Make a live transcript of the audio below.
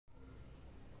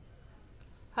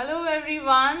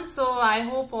everyone. So I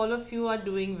hope all of you are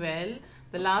doing well.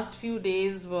 The last few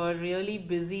days were really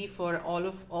busy for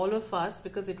all of us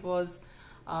because it was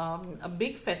a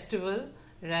big festival,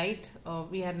 right?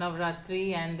 We had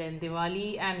Navratri and then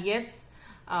Diwali, and yes,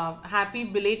 happy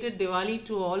belated Diwali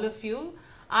to all of you.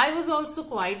 I was also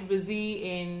quite busy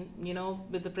in,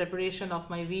 with the preparation of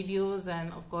my videos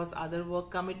and of course other work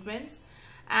commitments.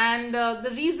 And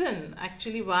the reason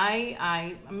actually why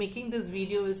I am making this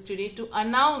video is today to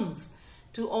announce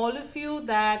to all of you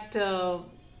that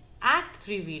Act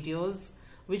 3 videos,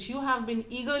 which you have been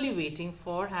eagerly waiting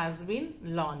for, has been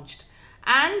launched.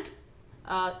 And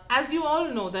as you all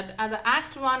know that the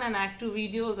Act 1 and Act 2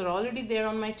 videos are already there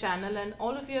on my channel, and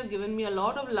all of you have given me a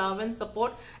lot of love and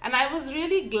support, and I was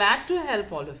really glad to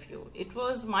help all of you. It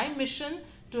was my mission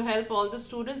to help all the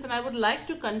students, and I would like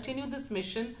to continue this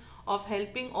mission of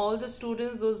helping all the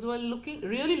students, those who are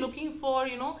really looking for,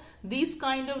 these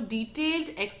kind of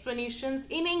detailed explanations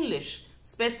in English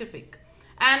specific.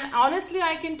 And honestly,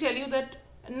 I can tell you that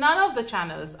none of the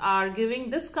channels are giving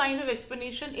this kind of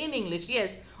explanation in English.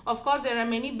 Yes, of course, there are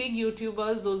many big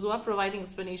YouTubers, those who are providing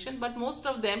explanation, but most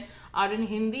of them are in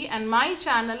Hindi, and my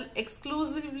channel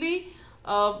exclusively,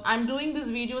 I'm doing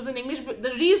these videos in English. But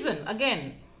the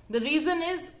reason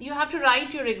is you have to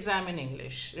write your exam in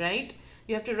English, right?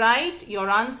 You have to write your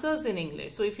answers in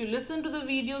English. So if you listen to the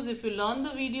videos, if you learn the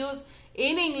videos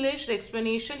in English, the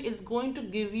explanation is going to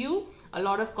give you a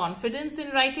lot of confidence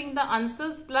in writing the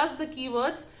answers, plus the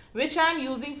keywords which I am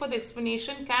using for the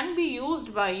explanation can be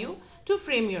used by you to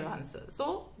frame your answers.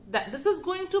 So this is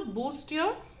going to boost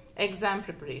your exam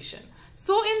preparation.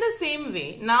 So in the same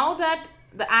way, now that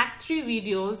the Act 3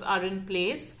 videos are in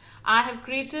place, I have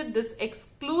created this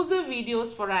exclusive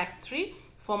videos for Act 3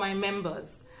 for my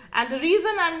members. And the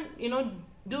reason I'm,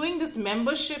 doing this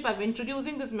membership, I'm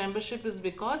introducing this membership is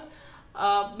because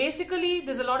basically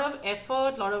there's a lot of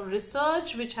effort, a lot of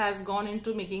research which has gone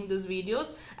into making these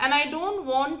videos, and I don't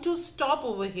want to stop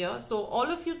over here. So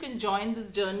all of you can join this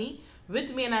journey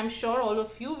with me, and I'm sure all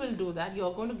of you will do that.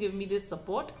 You're going to give me this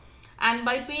support, and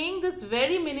by paying this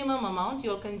very minimum amount,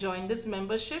 you can join this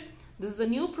membership. This is a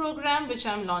new program which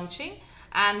I'm launching.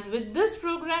 And with this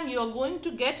program, you are going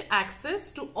to get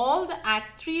access to all the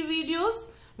Act 3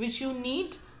 videos which you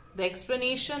need, the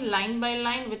explanation line by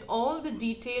line with all the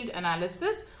detailed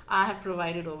analysis I have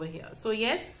provided over here. So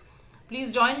yes,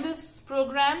 please join this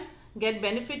program, get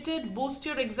benefited, boost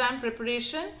your exam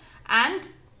preparation, and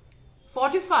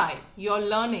fortify your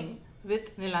learning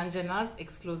with Nilanjana's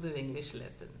exclusive English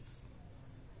lessons.